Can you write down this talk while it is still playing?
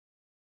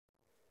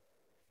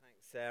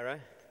Sarah.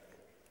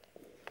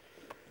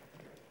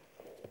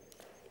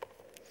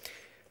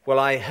 Well,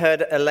 I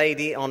heard a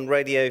lady on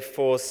Radio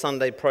 4's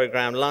Sunday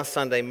program last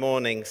Sunday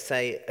morning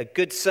say a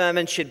good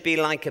sermon should be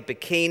like a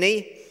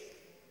bikini,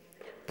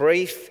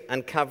 brief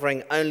and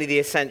covering only the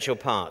essential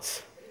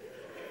parts.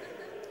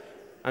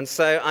 And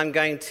so I'm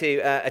going to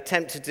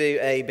attempt to do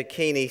a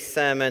bikini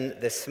sermon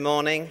this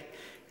morning.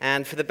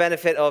 And for the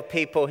benefit of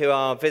people who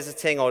are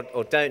visiting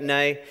or don't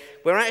know,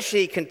 we're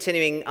actually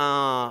continuing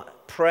our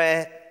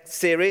prayer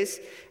series,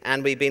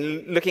 and we've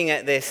been looking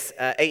at this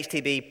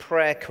HTB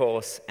prayer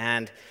course,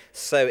 and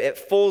so it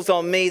falls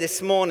on me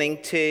this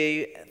morning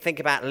to think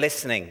about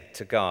listening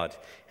to God,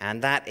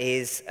 and that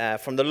is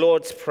from the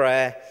Lord's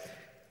Prayer,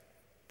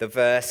 the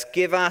verse,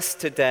 "Give us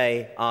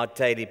today our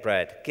daily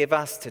bread." Give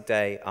us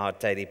today our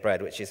daily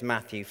bread, which is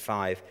Matthew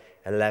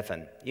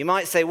 5:11. You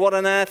might say, what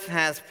on earth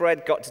has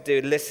bread got to do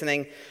with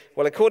listening?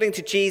 Well, according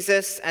to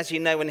Jesus, as you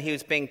know, when he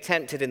was being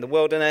tempted in the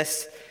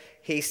wilderness,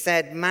 he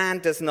said, "Man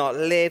does not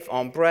live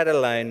on bread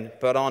alone,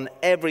 but on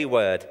every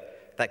word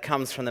that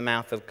comes from the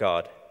mouth of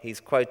God." He's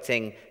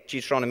quoting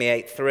Deuteronomy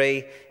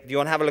 8:3. If you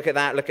want to have a look at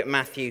that, look at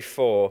Matthew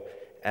 4,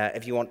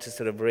 if you want to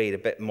sort of read a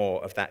bit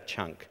more of that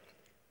chunk.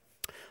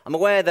 I'm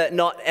aware that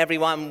not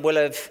everyone will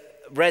have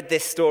read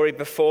this story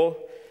before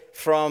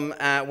from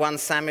 1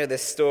 Samuel,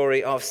 this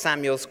story of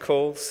Samuel's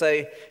call.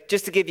 So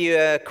just to give you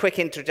a quick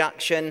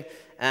introduction,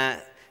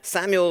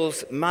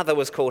 Samuel's mother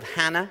was called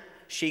Hannah.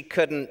 She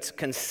couldn't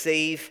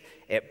conceive.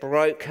 It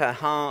broke her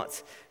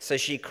heart. So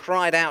she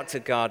cried out to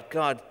God,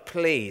 "God,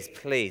 please,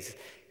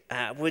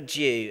 would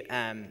you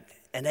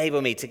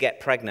enable me to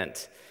get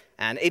pregnant?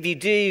 And if you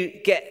do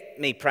get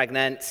me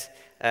pregnant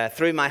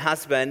through my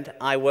husband,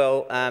 I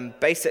will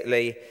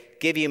basically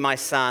give you my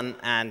son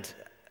and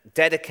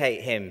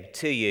dedicate him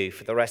to you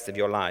for the rest of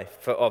your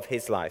life, of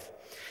his life."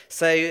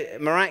 So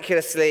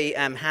miraculously,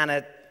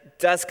 Hannah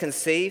does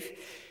conceive.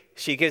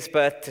 She gives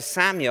birth to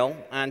Samuel,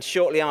 and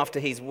shortly after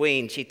he's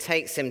weaned, she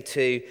takes him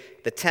to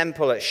the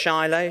temple at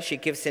Shiloh. She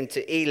gives him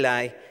to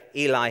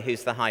Eli,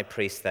 who's the high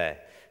priest there.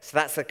 So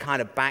that's the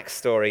kind of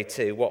backstory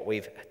to what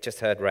we've just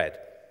heard read.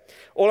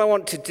 All I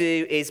want to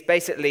do is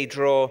basically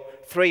draw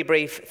three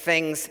brief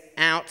things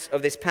out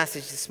of this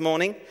passage this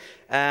morning.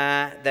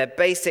 They're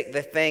basic,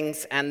 the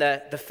things, and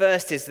the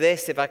first is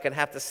this, if I could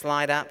have the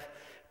slide up.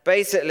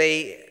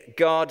 Basically,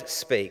 God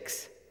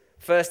speaks.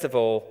 First of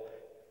all,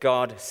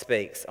 God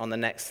speaks. On the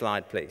next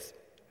slide, please.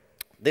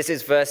 This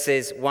is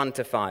verses 1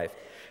 to 5.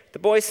 "The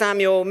boy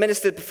Samuel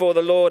ministered before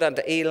the Lord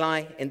under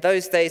Eli. In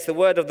those days, the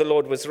word of the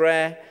Lord was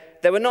rare.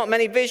 There were not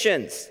many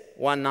visions.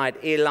 One night,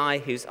 Eli,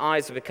 whose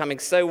eyes were becoming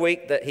so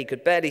weak that he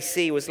could barely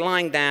see, was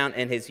lying down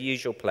in his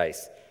usual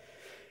place.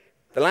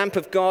 The lamp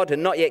of God had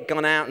not yet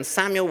gone out, and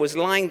Samuel was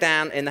lying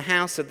down in the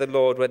house of the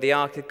Lord where the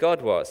ark of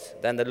God was.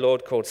 Then the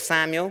Lord called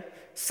Samuel.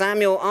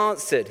 Samuel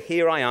answered,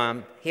 'Here I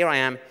am, here I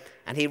am.'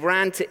 And he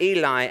ran to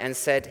Eli and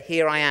said,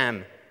 'Here I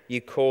am, you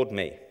called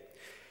me.'"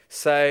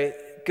 So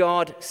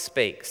God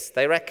speaks.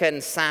 They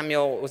reckon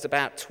Samuel was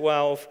about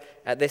 12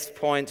 at this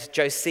point.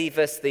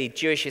 Josephus, the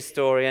Jewish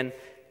historian,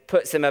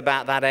 puts him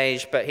about that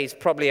age, but he's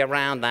probably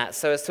around that.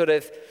 So a sort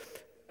of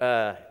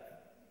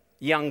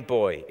young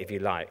boy, if you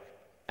like,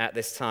 at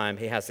this time.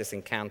 He has this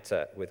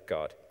encounter with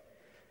God.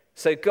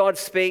 So God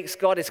speaks.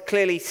 God is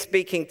clearly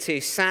speaking to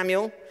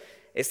Samuel.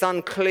 It's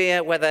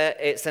unclear whether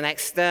it's an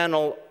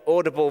external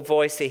audible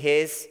voice he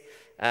hears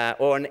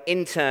or an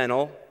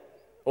internal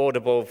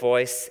audible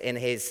voice in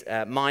his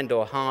mind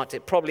or heart.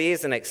 It probably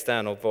is an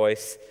external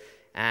voice.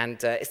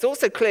 And it's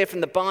also clear from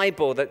the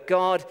Bible that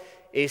God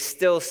is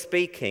still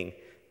speaking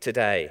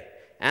today.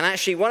 And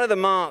actually, one of the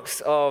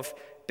marks of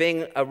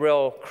being a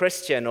real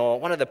Christian, or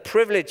one of the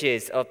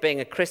privileges of being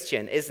a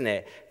Christian, isn't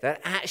it,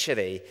 that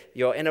actually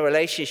you're in a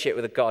relationship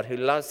with a God who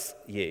loves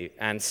you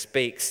and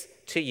speaks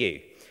to you.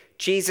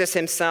 Jesus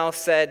himself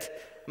said,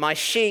 "My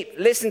sheep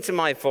listen to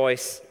my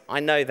voice. I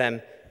know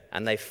them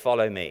and they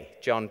follow me."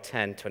 John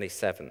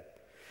 10:27.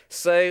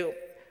 So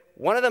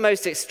one of the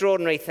most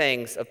extraordinary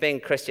things of being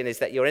Christian is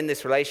that you're in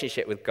this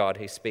relationship with God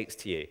who speaks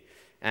to you.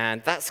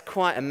 And that's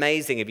quite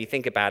amazing if you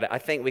think about it. I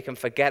think we can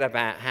forget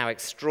about how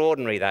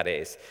extraordinary that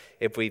is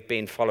if we've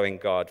been following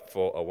God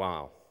for a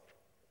while.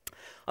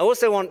 I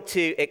also want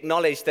to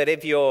acknowledge that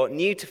if you're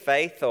new to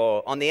faith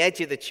or on the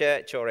edge of the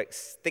church or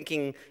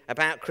thinking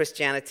about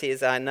Christianity,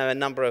 as I know a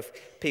number of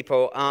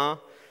people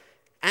are,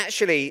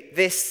 actually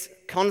this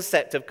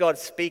concept of God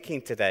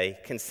speaking today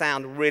can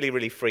sound really,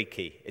 really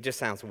freaky. It just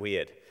sounds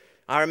weird.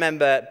 I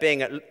remember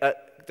being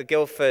at the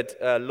Guildford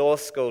Law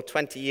School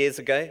 20 years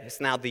ago.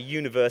 It's now the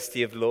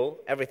University of Law.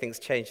 Everything's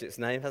changed its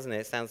name, hasn't it?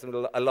 It sounds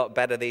a lot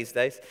better these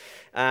days.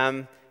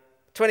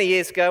 20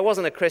 years ago, I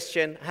wasn't a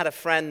Christian. I had a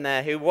friend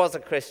there who was a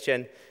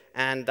Christian,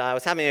 and I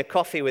was having a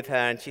coffee with her,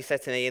 and she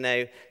said to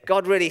me,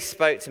 "God really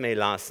spoke to me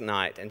last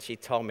night," and she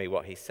told me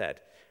what he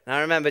said. And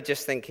I remember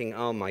just thinking,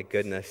 oh my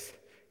goodness,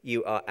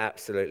 you are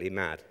absolutely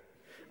mad.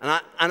 And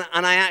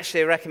I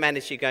actually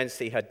recommended she go and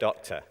see her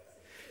doctor,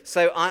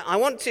 So I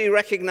want to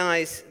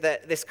recognize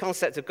that this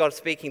concept of God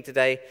speaking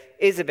today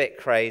is a bit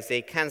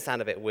crazy, can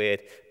sound a bit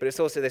weird, but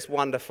it's also this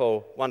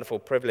wonderful, wonderful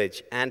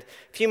privilege. And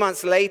a few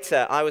months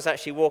later, I was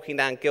actually walking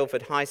down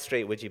Guildford High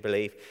Street, would you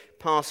believe,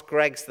 past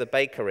Greg's the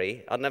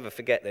bakery. I'll never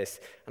forget this.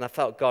 And I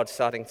felt God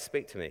starting to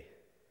speak to me.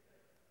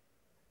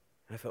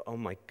 And I thought, oh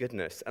my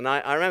goodness. And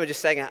I remember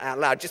just saying out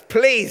loud, just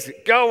please,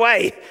 go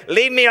away,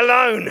 leave me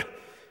alone.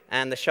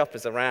 And the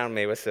shoppers around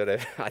me were sort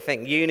of, I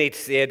think you need to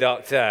see a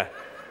doctor.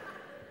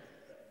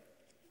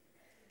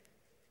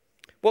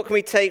 What can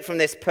we take from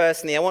this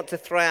personally? I want to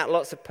throw out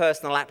lots of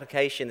personal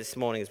application this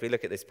morning as we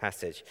look at this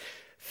passage.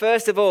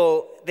 First of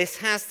all, this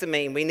has to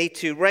mean we need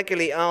to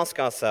regularly ask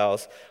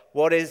ourselves,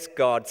 what is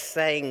God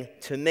saying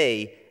to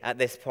me at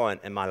this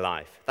point in my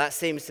life? That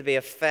seems to be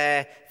a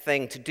fair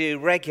thing to do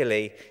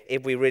regularly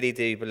if we really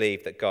do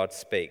believe that God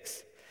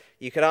speaks.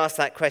 You could ask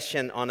that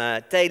question on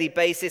a daily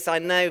basis. I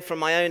know from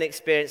my own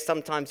experience,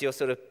 sometimes you're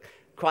sort of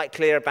quite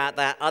clear about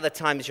that, other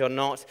times you're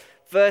not.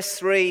 Verse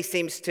 3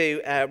 seems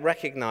to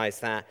recognize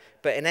that,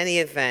 but in any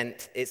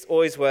event, it's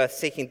always worth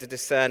seeking to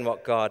discern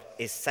what God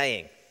is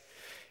saying.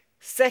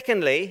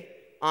 Secondly,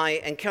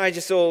 I encourage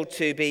us all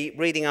to be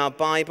reading our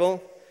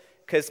Bible,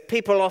 because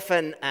people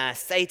often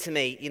say to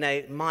me, you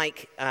know,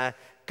 Mike,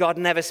 God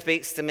never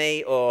speaks to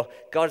me, or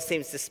God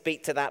seems to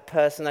speak to that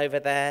person over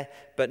there,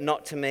 but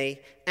not to me.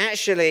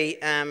 Actually,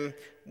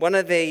 one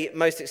of the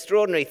most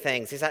extraordinary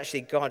things is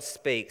actually God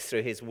speaks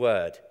through his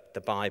word,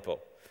 the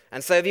Bible.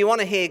 And so if you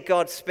want to hear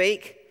God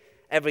speak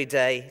every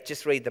day,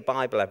 just read the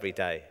Bible every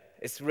day.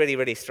 It's really,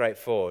 really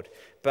straightforward.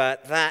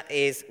 But that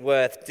is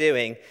worth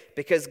doing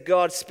because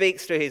God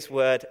speaks through his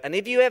word. And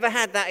if you ever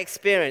had that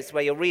experience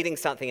where you're reading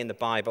something in the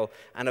Bible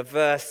and a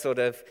verse sort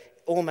of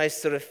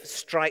almost sort of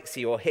strikes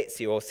you or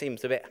hits you or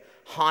seems a bit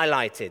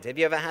highlighted. Have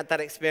you ever had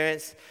that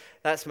experience?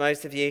 That's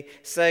most of you.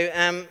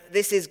 So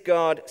this is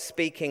God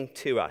speaking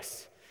to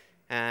us.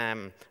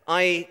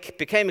 I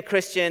became a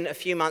Christian a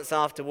few months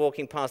after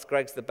walking past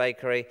Greg's the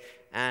bakery,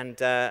 and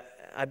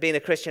I'd been a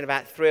Christian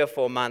about 3 or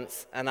 4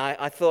 months, and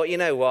I thought, you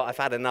know what, I've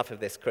had enough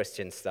of this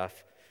Christian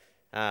stuff.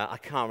 I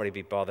can't really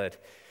be bothered.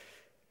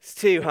 It's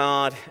too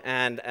hard,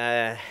 and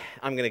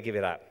I'm going to give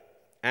it up.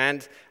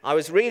 And I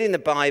was reading the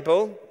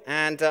Bible,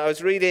 and I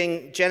was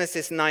reading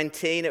Genesis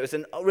 19. It was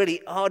a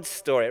really odd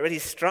story. It really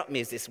struck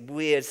me as this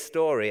weird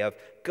story of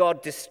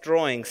God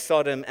destroying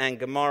Sodom and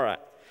Gomorrah.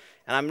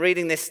 And I'm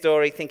reading this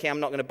story thinking I'm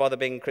not going to bother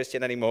being a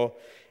Christian anymore.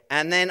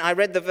 And then I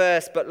read the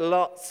verse, but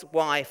Lot's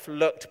wife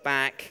looked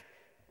back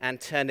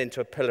and turned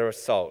into a pillar of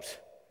salt,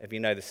 if you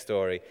know the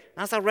story.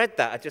 And as I read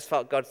that, I just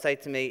felt God say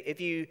to me, if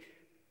you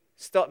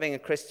stop being a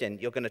Christian,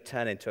 you're going to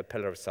turn into a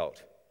pillar of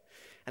salt.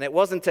 And it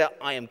wasn't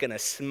I am going to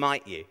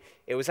smite you.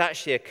 It was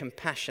actually a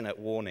compassionate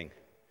warning.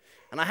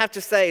 And I have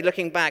to say,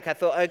 looking back, I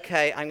thought,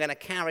 okay, I'm going to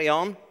carry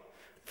on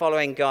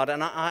following God.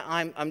 And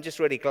I'm just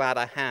really glad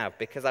I have,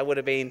 because I would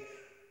have been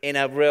in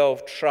a real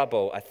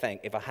trouble, I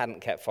think, if I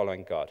hadn't kept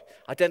following God.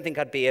 I don't think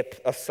I'd be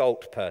a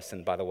salt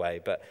person, by the way,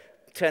 but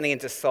turning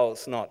into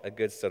salt's not a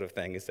good sort of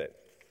thing, is it?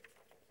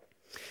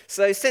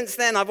 So since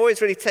then, I've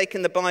always really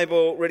taken the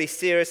Bible really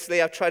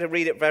seriously. I've tried to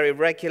read it very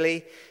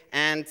regularly,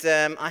 and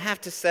I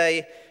have to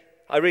say,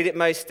 I read it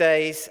most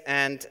days,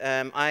 and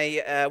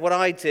what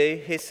I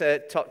do, here's a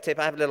top tip,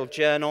 I have a little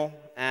journal,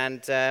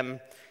 and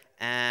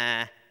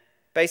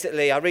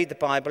basically I read the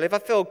Bible. If I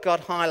feel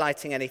God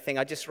highlighting anything,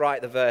 I just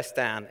write the verse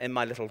down in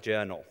my little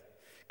journal,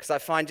 because I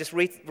find just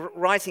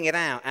writing it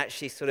out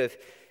actually sort of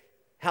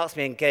helps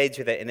me engage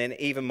with it in an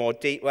even more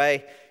deep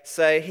way.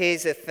 So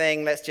here's a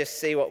thing, let's just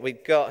see what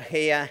we've got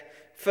here.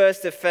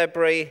 1st of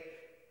February,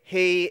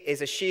 he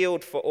is a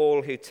shield for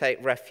all who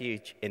take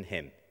refuge in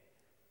him.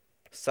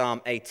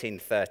 Psalm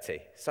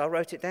 18:30. So I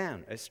wrote it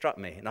down. It struck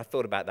me, and I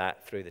thought about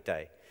that through the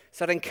day.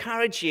 So I'd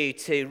encourage you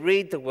to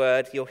read the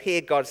word. You'll hear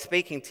God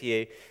speaking to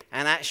you,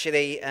 and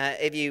actually,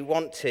 if you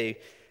want to,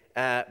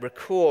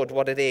 record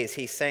what it is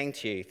he's saying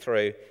to you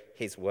through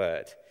his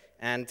word.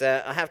 And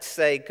I have to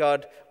say,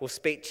 God will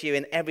speak to you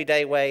in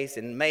everyday ways,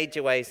 in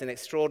major ways, in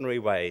extraordinary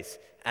ways,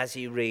 as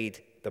you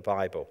read the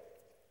Bible.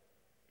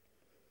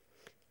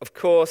 Of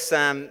course,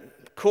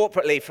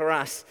 corporately for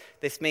us,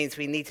 this means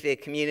we need to be a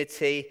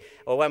community,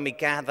 or when we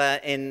gather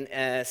in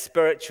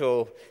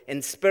spiritual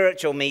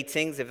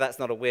meetings, if that's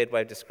not a weird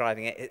way of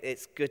describing it,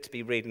 it's good to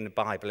be reading the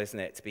Bible, isn't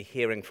it? To be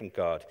hearing from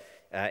God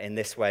in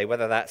this way,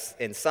 whether that's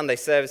in Sunday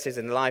services,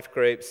 in life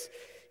groups,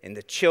 in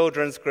the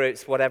children's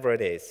groups, whatever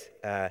it is.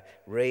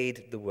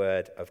 Read the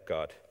Word of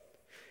God.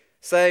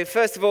 So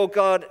first of all,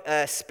 God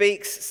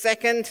speaks.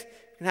 Second,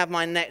 you can have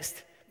my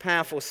next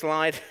powerful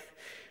slide.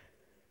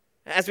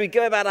 As we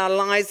go about our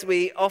lives,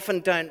 we often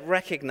don't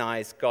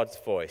recognize God's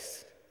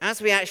voice.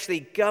 As we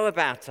actually go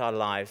about our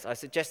lives, I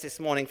suggest this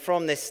morning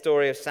from this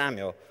story of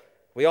Samuel,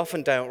 we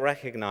often don't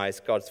recognize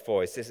God's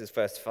voice. This is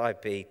verse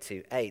 5b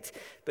to 8.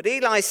 But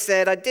Eli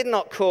said, I did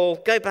not call,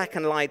 go back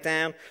and lie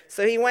down.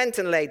 So he went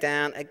and lay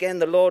down. Again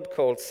the Lord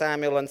called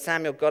Samuel, and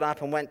Samuel got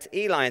up and went to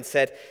Eli and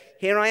said,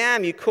 here I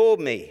am, you called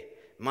me.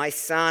 My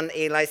son,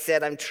 Eli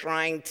said, I'm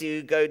trying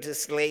to go to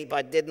sleep.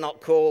 I did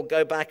not call,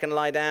 go back and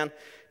lie down.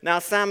 Now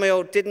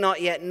Samuel did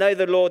not yet know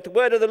the Lord. The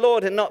word of the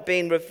Lord had not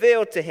been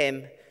revealed to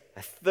him.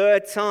 A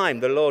third time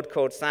the Lord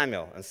called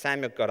Samuel, and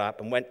Samuel got up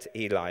and went to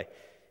Eli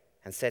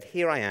and said,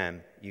 "Here I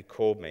am, you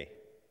called me."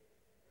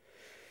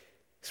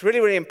 It's really,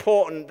 really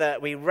important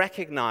that we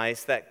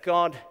recognize that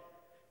God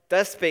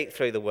does speak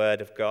through the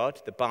word of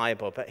God, the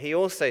Bible, but he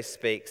also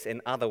speaks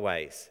in other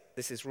ways.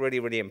 This is really,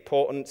 really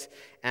important.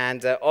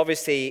 And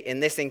obviously, in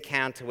this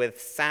encounter with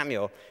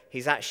Samuel,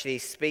 he's actually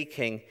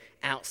speaking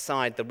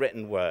outside the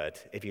written word,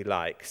 if you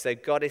like. So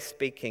God is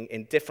speaking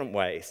in different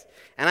ways.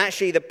 And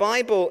actually, the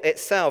Bible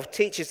itself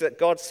teaches that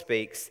God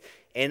speaks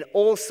in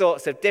all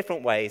sorts of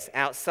different ways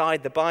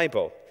outside the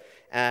Bible,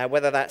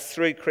 whether that's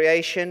through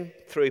creation,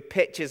 through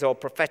pictures or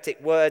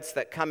prophetic words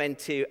that come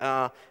into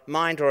our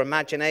mind or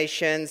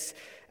imaginations,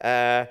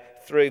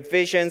 through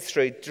visions,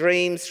 through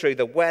dreams, through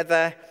the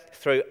weather,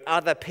 through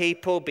other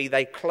people, be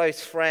they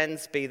close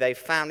friends, be they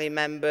family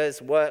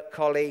members, work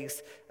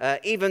colleagues,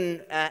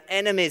 even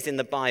enemies in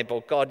the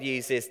Bible, God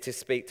uses to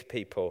speak to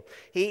people.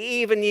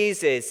 He even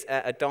uses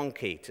a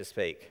donkey to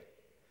speak.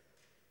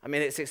 I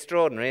mean, it's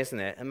extraordinary, isn't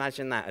it?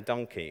 Imagine that, a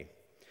donkey.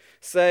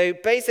 So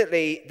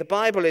basically, the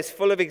Bible is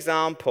full of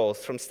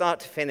examples from start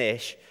to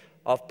finish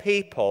of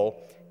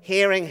people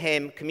hearing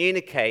him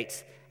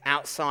communicate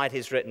outside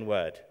his written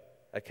word.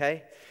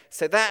 Okay?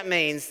 So that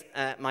means,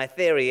 my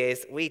theory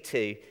is, we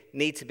too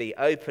need to be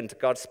open to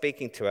God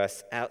speaking to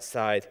us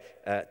outside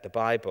the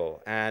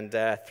Bible. And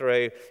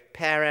through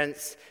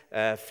parents,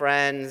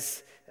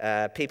 friends,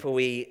 people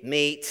we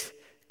meet,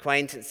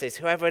 acquaintances,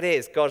 whoever it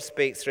is, God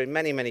speaks through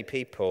many, many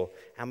people.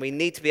 And we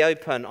need to be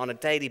open on a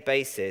daily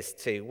basis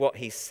to what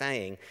he's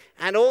saying.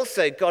 And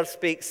also, God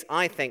speaks,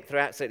 I think, through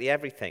absolutely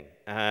everything.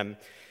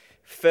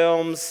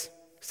 Films,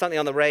 something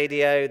on the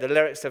radio, the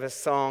lyrics of a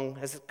song.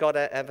 Has God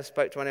ever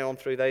spoke to anyone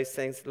through those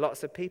things?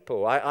 Lots of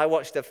people. I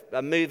watched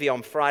a movie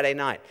on Friday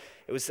night.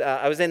 It was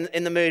I was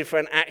in the mood for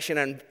an action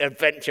and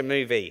adventure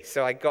movie,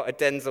 so I got a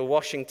Denzel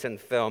Washington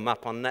film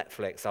up on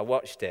Netflix. I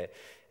watched it,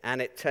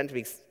 and it turned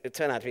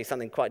out to be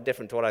something quite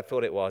different to what I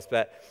thought it was.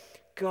 But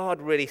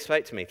God really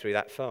spoke to me through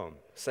that film.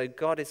 So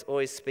God is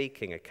always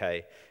speaking,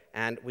 okay?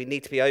 And we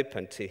need to be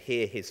open to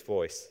hear his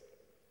voice.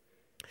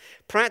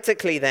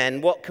 Practically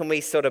then, what can we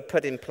sort of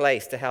put in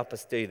place to help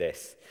us do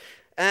this?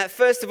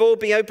 First of all,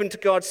 be open to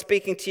God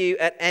speaking to you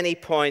at any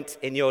point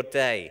in your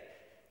day.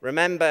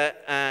 Remember,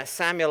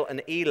 Samuel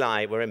and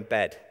Eli were in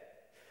bed.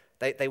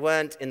 They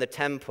weren't in the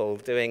temple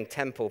doing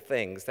temple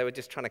things. They were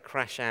just trying to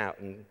crash out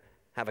and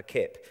have a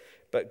kip.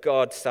 But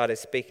God started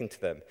speaking to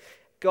them.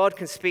 God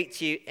can speak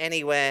to you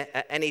anywhere,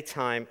 at any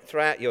time,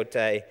 throughout your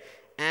day.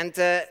 And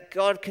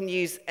God can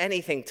use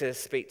anything to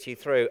speak to you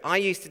through. I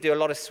used to do a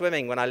lot of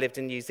swimming when I lived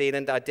in New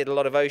Zealand. I did a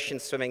lot of ocean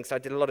swimming, so I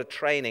did a lot of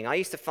training. I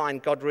used to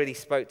find God really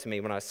spoke to me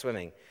when I was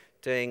swimming,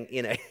 doing,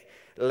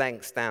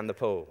 lengths down the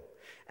pool.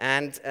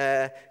 And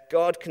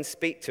God can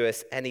speak to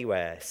us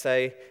anywhere.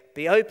 So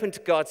be open to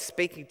God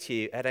speaking to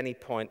you at any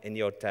point in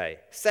your day.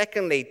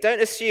 Secondly,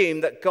 don't assume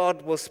that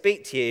God will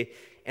speak to you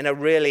in a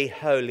really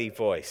holy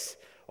voice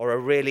or a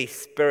really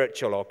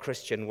spiritual or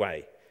Christian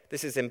way.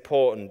 This is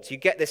important. You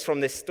get this from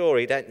this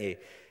story, don't you?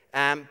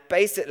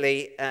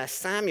 Basically,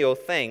 Samuel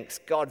thinks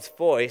God's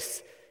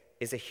voice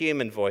is a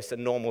human voice, a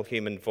normal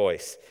human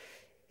voice.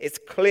 It's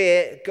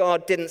clear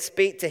God didn't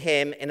speak to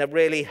him in a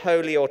really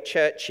holy or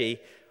churchy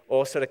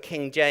or sort of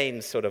King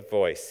James sort of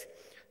voice.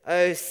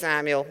 "Oh,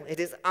 Samuel, it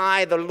is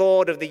I, the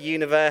Lord of the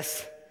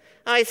universe.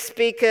 I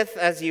speaketh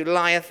as you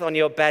lieth on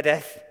your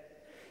beddeth.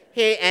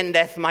 Here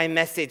endeth my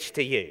message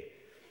to you."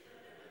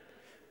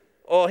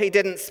 Or he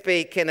didn't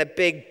speak in a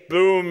big,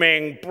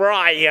 booming,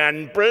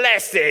 Brian,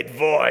 blessed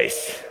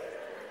voice.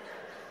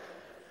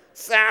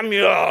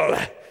 "Samuel,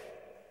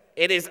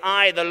 it is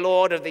I, the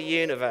Lord of the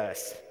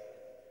universe."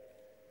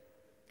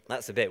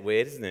 That's a bit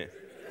weird, isn't it?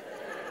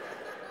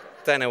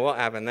 Don't know what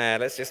happened there.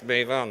 Let's just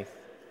move on.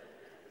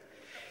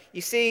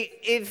 You see,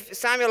 if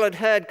Samuel had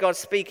heard God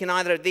speak in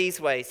either of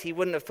these ways, he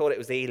wouldn't have thought it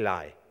was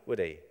Eli, would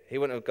he? He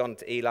wouldn't have gone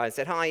to Eli and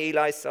said, "Hi,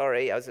 Eli,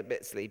 sorry, I was a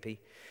bit sleepy."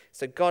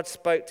 So God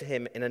spoke to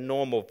him in a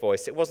normal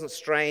voice. It wasn't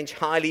strange,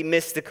 highly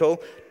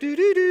mystical,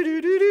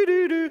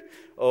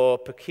 or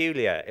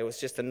peculiar. It was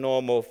just a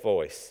normal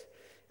voice.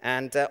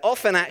 And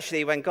often,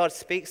 actually, when God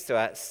speaks to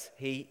us,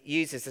 he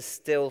uses a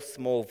still,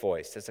 small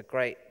voice. There's a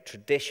great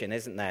tradition,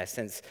 isn't there,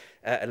 since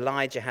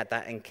Elijah had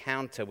that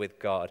encounter with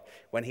God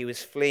when he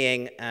was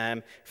fleeing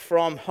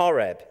from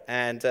Horeb.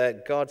 And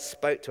God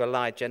spoke to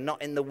Elijah,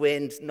 not in the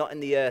wind, not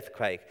in the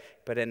earthquake,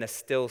 but in a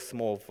still,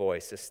 small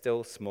voice, a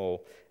still,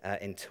 small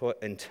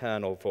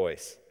internal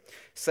voice.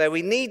 So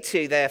we need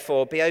to,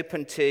 therefore, be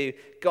open to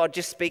God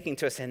just speaking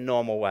to us in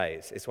normal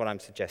ways, is what I'm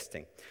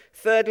suggesting.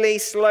 Thirdly,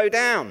 slow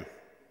down.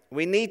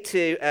 We need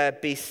to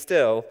be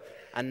still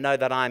and know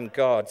that I'm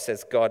God,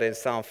 says God in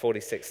Psalm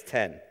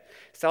 46:10.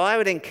 So I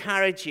would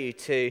encourage you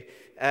to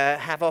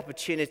have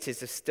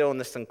opportunities of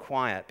stillness and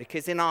quiet,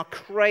 because in our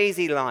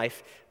crazy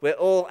life, we're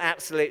all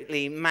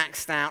absolutely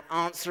maxed out,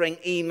 answering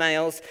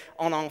emails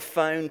on our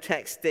phone,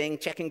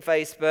 texting, checking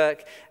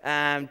Facebook,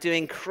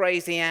 doing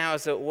crazy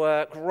hours at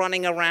work,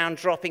 running around,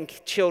 dropping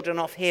children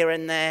off here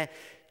and there,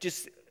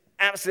 just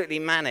absolutely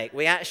manic,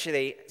 we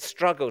actually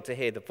struggle to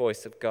hear the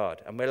voice of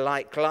God. And we're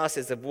like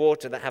glasses of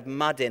water that have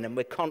mud in, and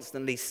we're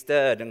constantly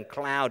stirred and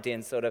cloudy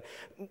and sort of,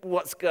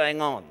 what's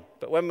going on?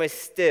 But when we're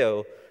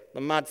still,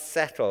 the mud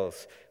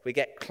settles, we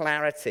get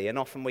clarity, and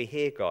often we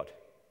hear God.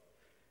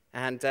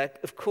 And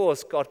of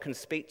course, God can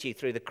speak to you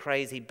through the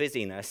crazy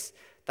busyness.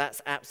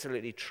 That's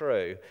absolutely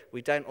true.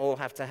 We don't all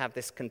have to have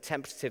this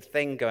contemplative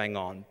thing going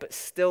on, but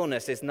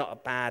stillness is not a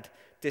bad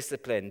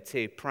discipline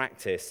to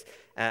practice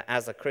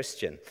as a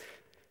Christian.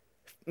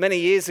 Many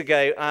years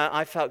ago,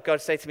 I felt God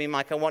say to me,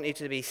 Mike, I want you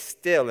to be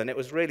still. And it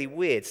was really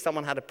weird.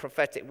 Someone had a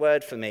prophetic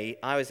word for me.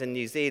 I was in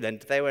New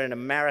Zealand. They were in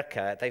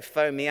America. They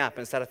phoned me up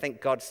and said, I think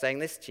God's saying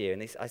this to you.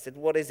 And I said,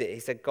 what is it? He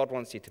said, God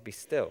wants you to be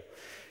still.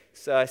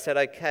 So I said,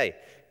 okay.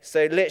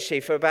 So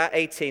literally for about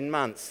 18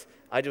 months,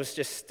 I was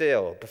just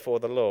still before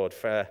the Lord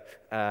for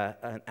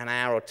an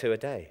hour or two a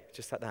day,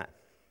 just like that.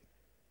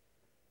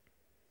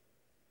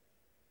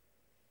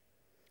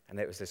 And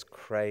it was this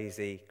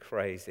crazy,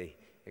 crazy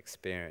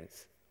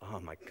experience. Oh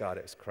my God,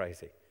 it was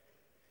crazy.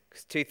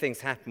 Because two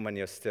things happen when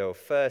you're still.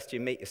 First, you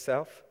meet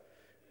yourself,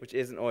 which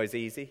isn't always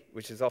easy,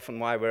 which is often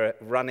why we're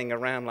running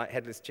around like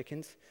headless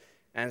chickens.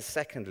 And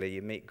secondly,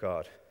 you meet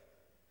God,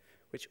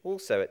 which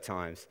also at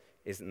times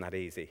isn't that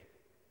easy.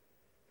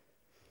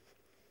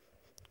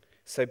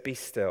 So be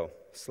still,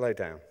 slow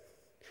down.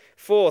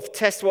 Fourth,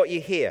 test what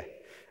you hear.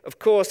 Of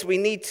course, we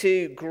need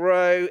to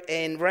grow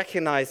in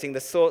recognizing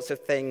the sorts of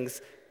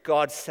things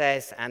God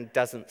says and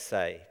doesn't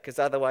say, because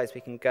otherwise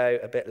we can go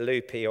a bit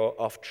loopy or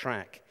off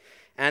track.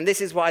 And this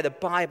is why the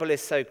Bible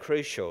is so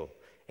crucial.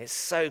 It's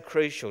so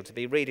crucial to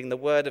be reading the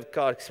Word of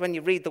God, because when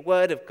you read the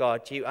Word of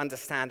God, you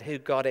understand who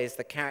God is,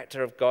 the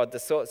character of God, the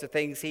sorts of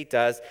things he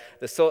does,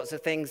 the sorts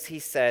of things he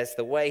says,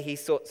 the way he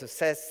sorts of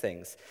says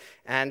things.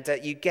 And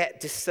you get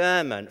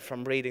discernment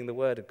from reading the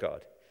Word of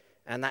God.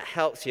 And that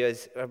helps you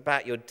as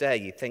about your day,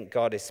 you think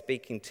God is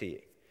speaking to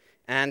you.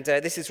 And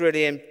this is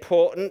really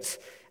important.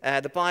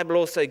 The Bible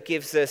also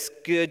gives us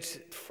good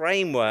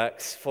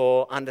frameworks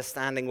for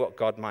understanding what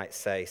God might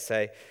say.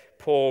 So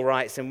Paul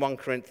writes in 1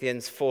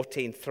 Corinthians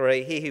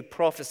 14:3, he who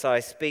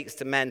prophesies speaks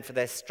to men for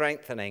their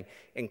strengthening,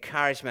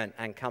 encouragement,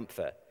 and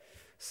comfort.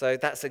 So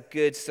that's a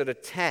good sort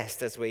of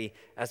test as we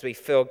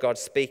feel God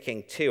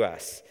speaking to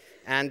us.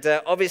 And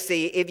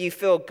obviously, if you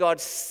feel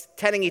God's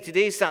telling you to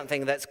do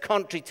something that's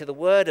contrary to the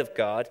Word of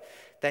God,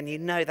 then you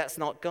know that's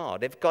not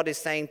God. If God is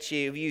saying to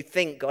you, if you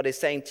think God is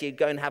saying to you,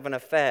 go and have an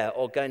affair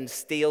or go and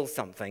steal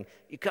something,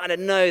 you kind of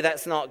know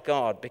that's not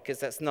God, because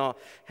that's not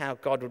how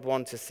God would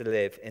want us to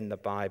live in the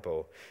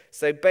Bible.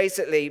 So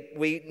basically,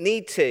 we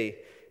need to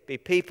be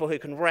people who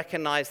can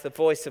recognize the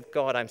voice of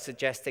God, I'm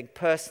suggesting,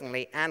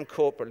 personally and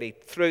corporately,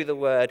 through the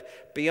Word,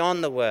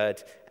 beyond the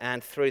Word,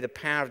 and through the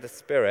power of the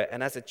Spirit.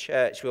 And as a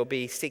church, we'll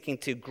be seeking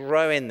to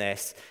grow in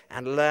this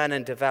and learn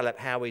and develop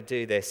how we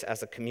do this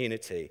as a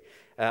community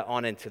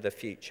on into the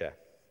future.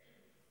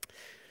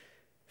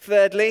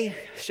 Thirdly,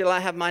 shall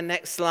I have my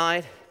next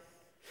slide?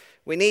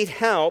 We need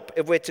help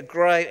if we're to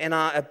grow in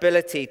our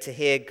ability to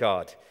hear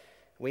God.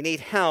 We need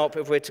help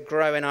if we're to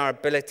grow in our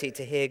ability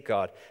to hear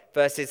God.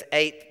 Verses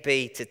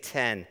 8b to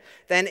 10.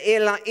 Then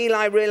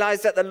Eli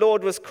realized that the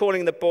Lord was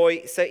calling the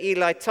boy, so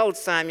Eli told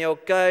Samuel,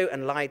 go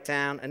and lie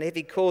down, and if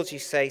he calls you,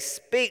 say,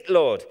 speak,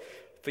 Lord,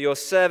 for your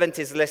servant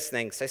is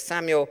listening. So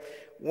Samuel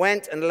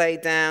went and lay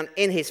down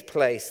in his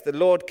place. The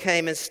Lord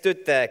came and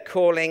stood there,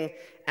 calling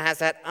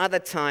as at other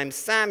times,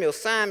 Samuel,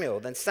 Samuel.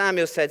 Then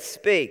Samuel said,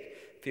 speak,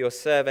 for your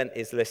servant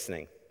is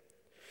listening.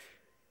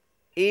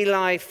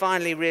 Eli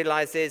finally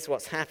realizes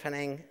what's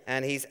happening,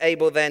 and he's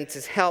able then to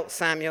help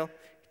Samuel.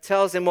 He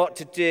tells him what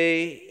to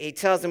do. He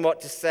tells him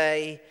what to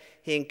say.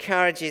 He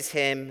encourages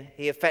him.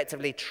 He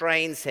effectively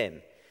trains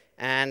him.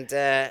 And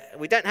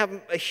we don't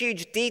have a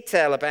huge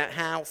detail about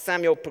how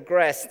Samuel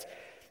progressed,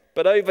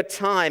 but over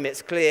time,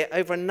 it's clear,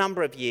 over a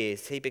number of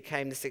years, he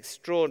became this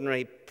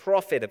extraordinary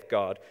prophet of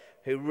God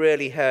who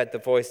really heard the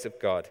voice of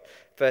God.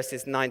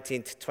 Verses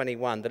 19 to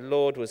 21, the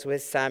Lord was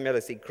with Samuel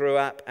as he grew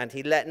up, and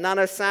he let none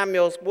of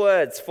Samuel's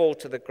words fall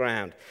to the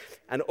ground.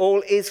 And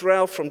all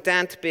Israel from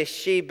Dan to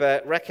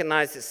Beersheba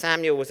recognized that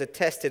Samuel was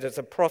attested as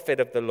a prophet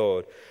of the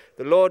Lord.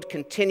 The Lord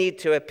continued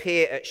to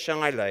appear at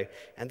Shiloh,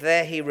 and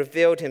there he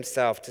revealed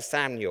himself to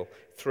Samuel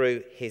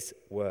through his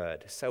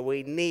word. So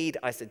we need,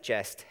 I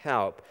suggest,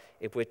 help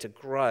if we're to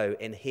grow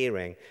in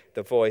hearing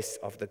the voice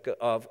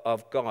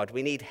of God.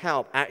 We need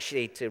help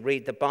actually to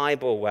read the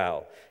Bible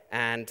well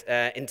and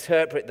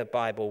interpret the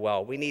Bible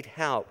well. We need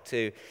help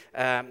to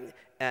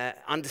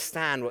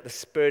understand what the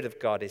Spirit of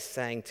God is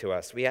saying to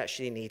us. We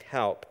actually need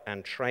help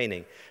and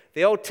training.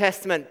 The Old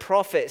Testament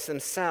prophets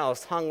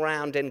themselves hung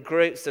around in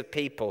groups of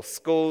people,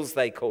 schools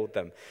they called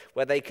them,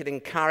 where they could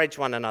encourage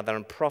one another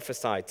and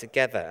prophesy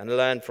together and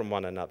learn from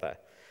one another.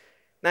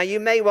 Now, you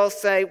may well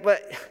say, well,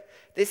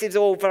 this is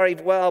all very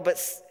well,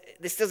 but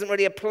this doesn't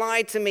really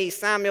apply to me.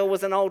 Samuel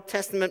was an Old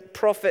Testament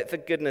prophet, for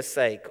goodness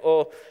sake.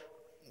 Or,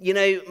 you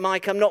know,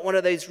 Mike, I'm not one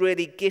of those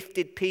really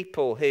gifted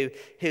people who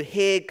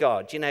hear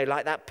God, you know,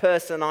 like that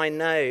person I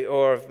know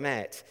or have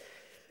met.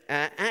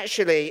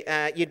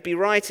 You'd be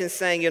right in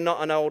saying you're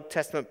not an Old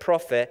Testament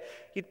prophet.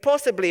 You'd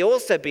possibly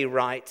also be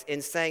right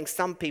in saying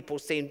some people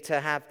seem to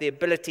have the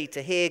ability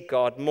to hear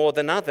God more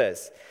than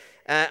others.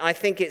 I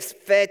think it's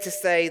fair to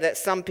say that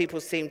some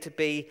people seem to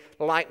be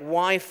like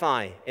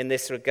Wi-Fi in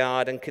this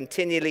regard and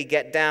continually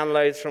get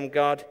downloads from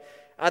God.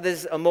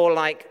 Others are more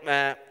like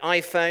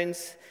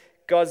iPhones.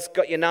 God's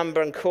got your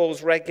number and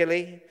calls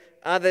regularly.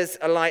 Others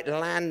are like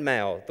land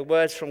mail. The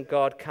words from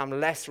God come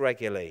less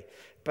regularly.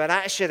 But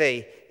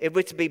actually, if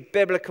we're to be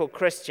biblical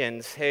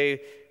Christians who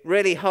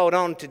really hold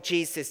on to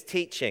Jesus'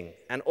 teaching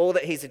and all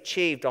that he's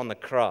achieved on the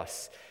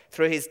cross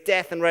through his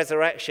death and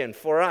resurrection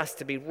for us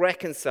to be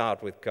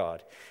reconciled with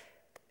God,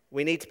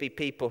 we need to be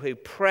people who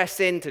press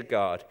into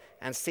God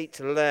and seek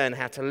to learn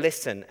how to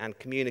listen and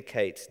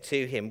communicate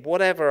to him,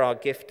 whatever our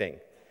gifting.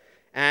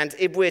 And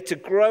if we're to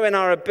grow in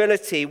our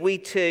ability, we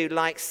too,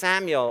 like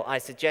Samuel, I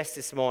suggest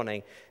this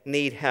morning,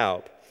 need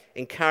help,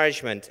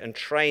 encouragement, and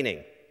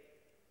training.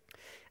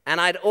 And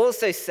I'd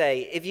also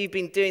say, if you've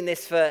been doing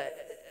this for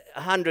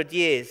 100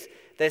 years,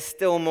 there's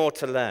still more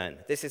to learn.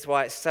 This is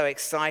why it's so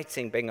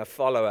exciting being a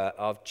follower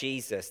of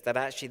Jesus, that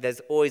actually there's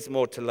always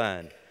more to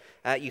learn.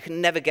 You can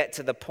never get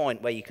to the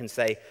point where you can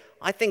say,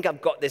 I think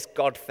I've got this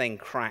God thing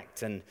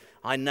cracked and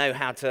I know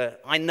how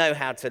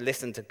to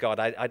listen to God.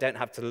 I don't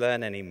have to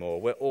learn anymore.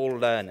 We're all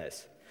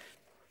learners.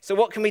 So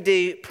what can we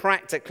do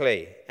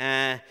practically?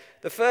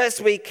 The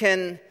first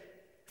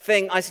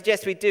thing I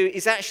suggest we do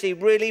is actually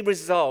really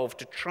resolve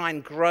to try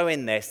and grow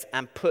in this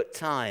and put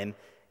time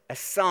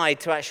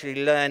aside to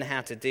actually learn how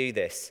to do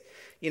this.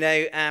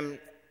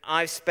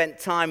 I've spent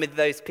time with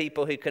those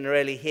people who can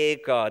really hear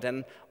God.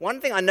 And one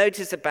thing I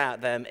notice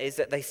about them is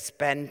that they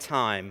spend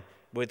time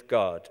with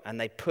God and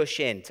they push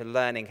into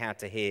learning how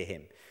to hear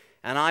him.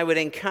 And I would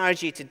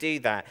encourage you to do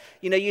that.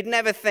 You'd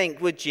never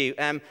think, would you?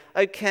 I'm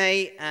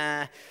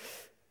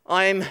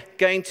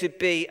going to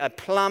be a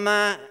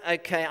plumber.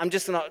 Okay, I'm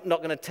just not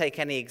going to take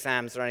any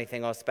exams or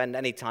anything or spend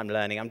any time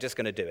learning. I'm just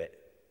going to do it.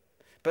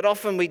 But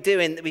often we do,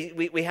 and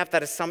we have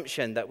that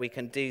assumption that we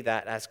can do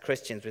that as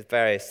Christians with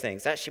various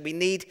things. Actually, we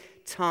need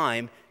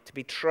time to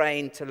be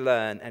trained to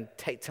learn and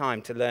take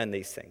time to learn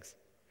these things.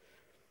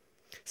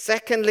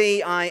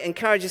 Secondly, I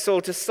encourage us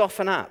all to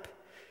soften up.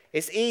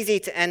 It's easy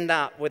to end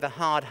up with a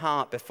hard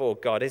heart before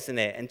God, isn't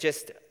it? And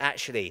just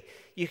actually,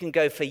 you can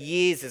go for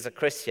years as a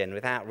Christian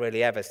without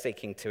really ever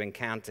seeking to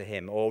encounter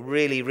him or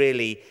really,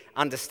 really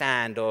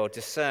understand or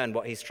discern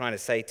what he's trying to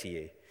say to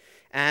you.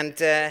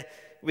 And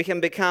we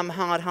can become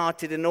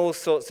hard-hearted in all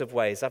sorts of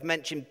ways. I've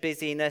mentioned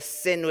busyness.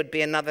 Sin would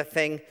be another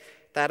thing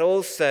that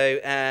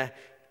also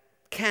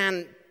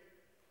can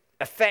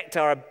affect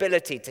our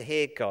ability to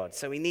hear God.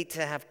 So we need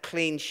to have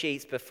clean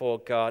sheets before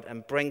God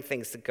and bring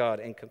things to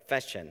God in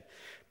confession.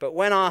 But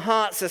when our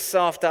hearts are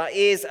soft, our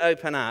ears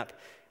open up,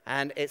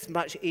 and it's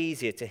much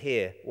easier to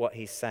hear what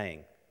he's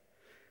saying.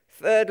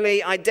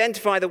 Thirdly,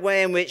 identify the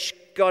way in which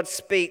God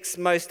speaks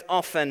most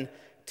often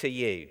to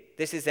you.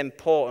 This is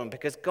important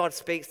because God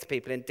speaks to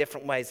people in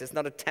different ways. There's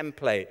not a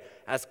template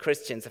as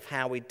Christians of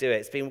how we do it.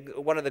 It's been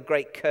one of the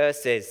great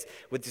curses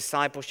with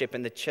discipleship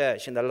in the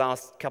church in the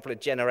last couple of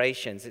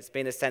generations. It's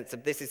been a sense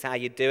of this is how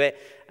you do it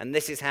and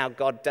this is how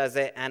God does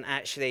it. And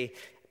actually,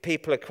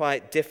 people are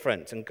quite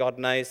different and God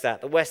knows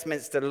that. The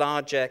Westminster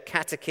Larger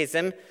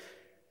Catechism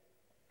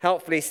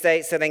helpfully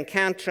states that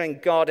encountering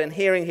God and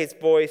hearing his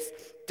voice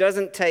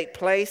doesn't take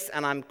place,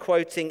 and I'm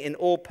quoting, in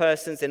all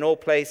persons, in all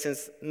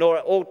places, nor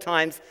at all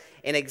times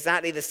in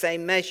exactly the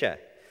same measure.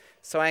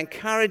 So I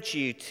encourage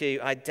you to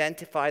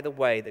identify the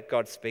way that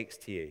God speaks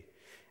to you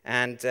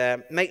and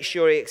make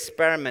sure you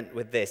experiment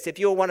with this. If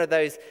you're one of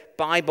those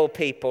Bible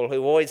people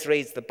who always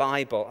reads the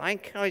Bible, I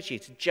encourage you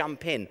to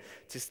jump in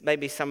to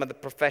maybe some of the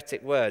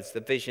prophetic words, the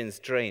visions,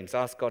 dreams.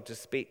 Ask God to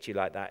speak to you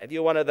like that. If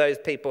you're one of those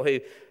people who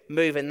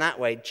move in that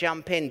way,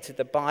 jump into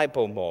the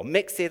Bible more.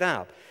 Mix it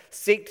up.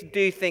 Seek to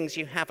do things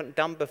you haven't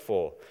done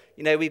before.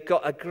 We've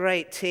got a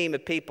great team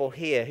of people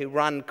here who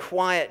run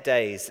quiet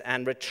days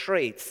and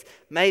retreats.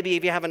 Maybe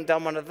if you haven't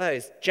done one of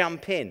those,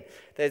 jump in.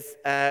 There's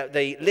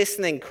the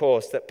listening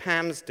course that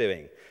Pam's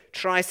doing.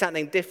 Try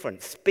something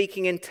different.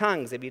 Speaking in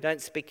tongues. If you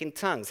don't speak in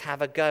tongues,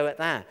 have a go at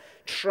that.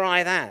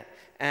 Try that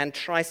and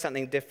try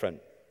something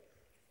different.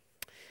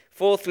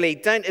 Fourthly,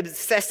 don't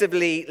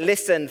obsessively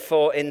listen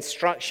for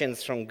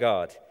instructions from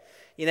God.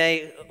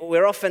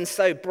 We're often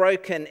so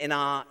broken in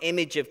our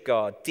image of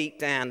God deep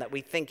down that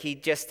we think he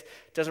just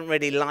doesn't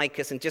really like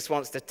us and just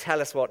wants to tell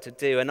us what to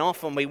do. And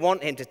often we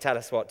want him to tell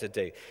us what to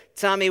do.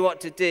 Tell me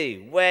what to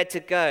do, where to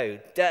go,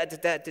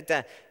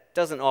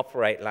 Doesn't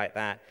operate like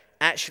that.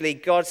 Actually,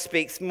 God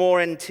speaks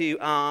more into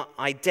our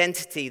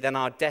identity than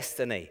our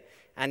destiny.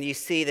 And you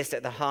see this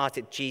at the heart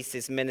of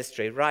Jesus'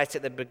 ministry, right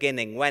at the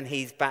beginning when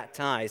he's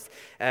baptized.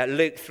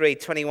 Luke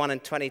 3:21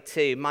 and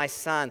 22, my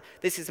son,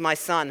 this is my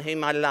son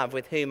whom I love,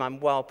 with whom I'm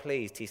well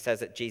pleased, he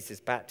says at Jesus'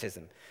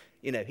 baptism.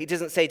 He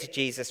doesn't say to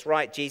Jesus,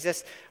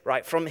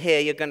 right, from here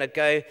you're going to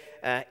go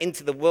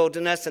into the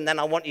wilderness, and then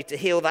I want you to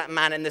heal that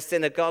man in the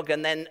synagogue,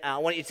 and then I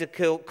want you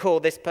to call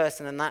this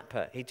person and that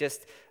person. He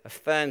just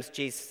affirms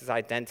Jesus'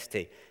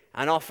 identity.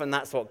 And often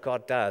that's what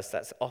God does.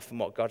 That's often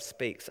what God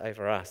speaks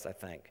over us, I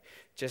think.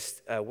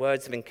 Just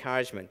words of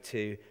encouragement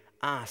to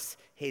us,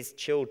 his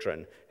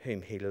children,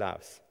 whom he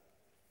loves.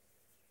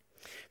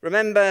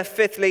 Remember,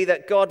 fifthly,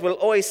 that God will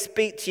always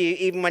speak to you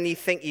even when you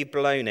think you've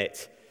blown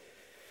it.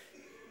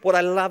 What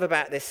I love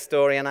about this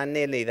story, and I'm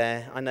nearly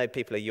there. I know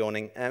people are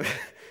yawning.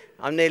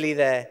 I'm nearly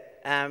there.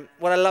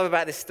 What I love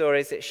about this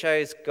story is it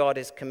shows God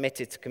is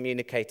committed to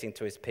communicating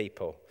to his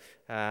people.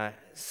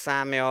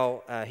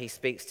 Samuel, he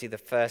speaks to the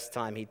first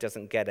time, he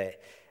doesn't get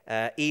it.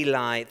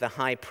 Eli, the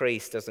high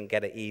priest, doesn't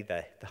get it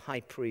either. The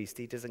high priest,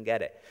 he doesn't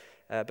get it.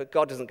 But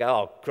God doesn't go,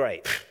 oh,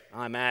 great,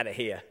 I'm out of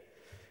here.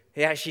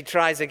 He actually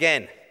tries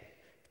again,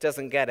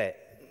 doesn't get it.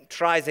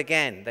 Tries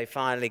again, they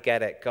finally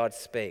get it, God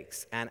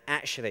speaks. And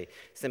actually,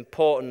 it's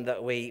important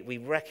that we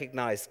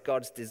recognize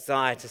God's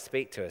desire to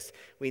speak to us.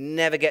 We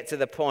never get to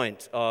the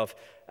point of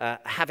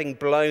having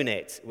blown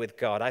it with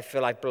God. I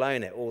feel I've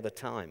blown it all the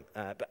time.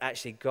 But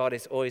actually, God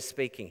is always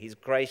speaking. He's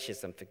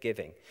gracious and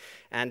forgiving.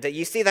 And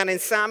you see that in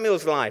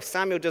Samuel's life.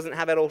 Samuel doesn't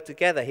have it all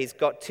together. He's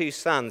got two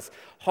sons,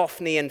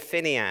 Hophni and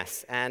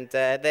Phinehas, and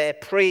they're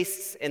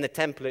priests in the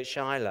temple at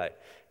Shiloh.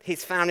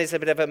 His family's a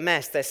bit of a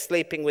mess. They're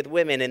sleeping with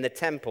women in the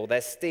temple.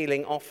 They're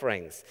stealing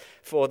offerings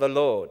for the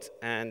Lord.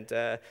 And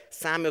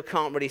Samuel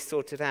can't really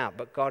sort it out,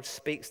 but God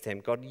speaks to him.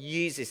 God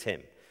uses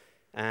him.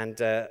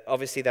 And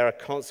obviously there are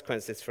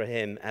consequences for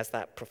him as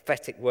that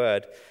prophetic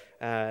word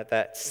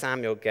that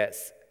Samuel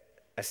gets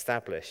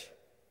established.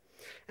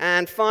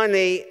 And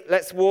finally,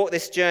 let's walk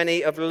this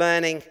journey of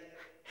learning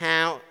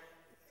how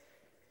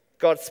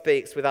God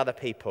speaks with other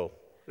people.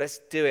 Let's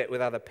do it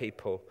with other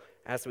people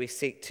as we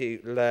seek to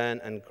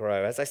learn and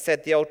grow. As I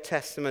said, the Old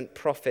Testament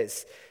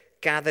prophets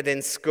gathered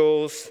in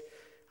schools.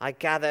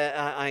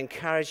 I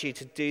encourage you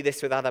to do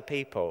this with other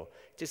people.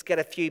 Just get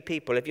a few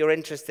people. If you're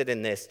interested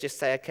in this, just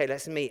say, okay,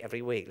 let's meet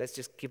every week. Let's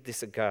just give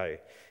this a go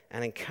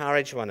and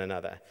encourage one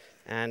another.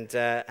 And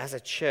as a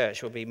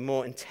church, we'll be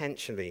more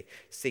intentionally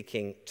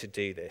seeking to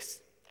do this.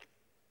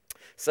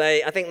 So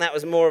I think that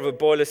was more of a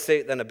boiler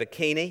suit than a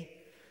bikini.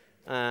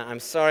 I'm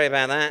sorry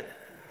about that.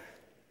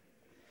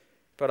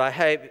 But I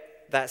hope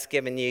that's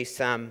given you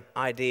some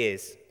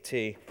ideas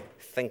to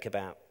think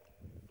about.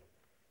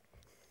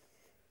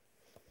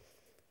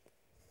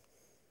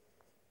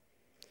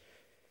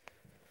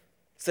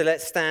 So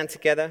let's stand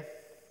together.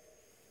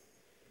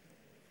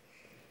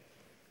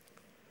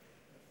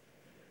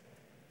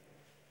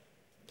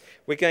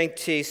 We're going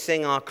to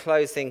sing our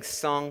closing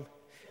song,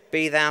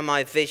 Be Thou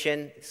My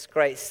Vision. It's a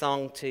great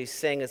song to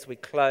sing as we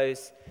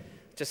close,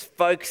 just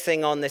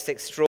focusing on this extraordinary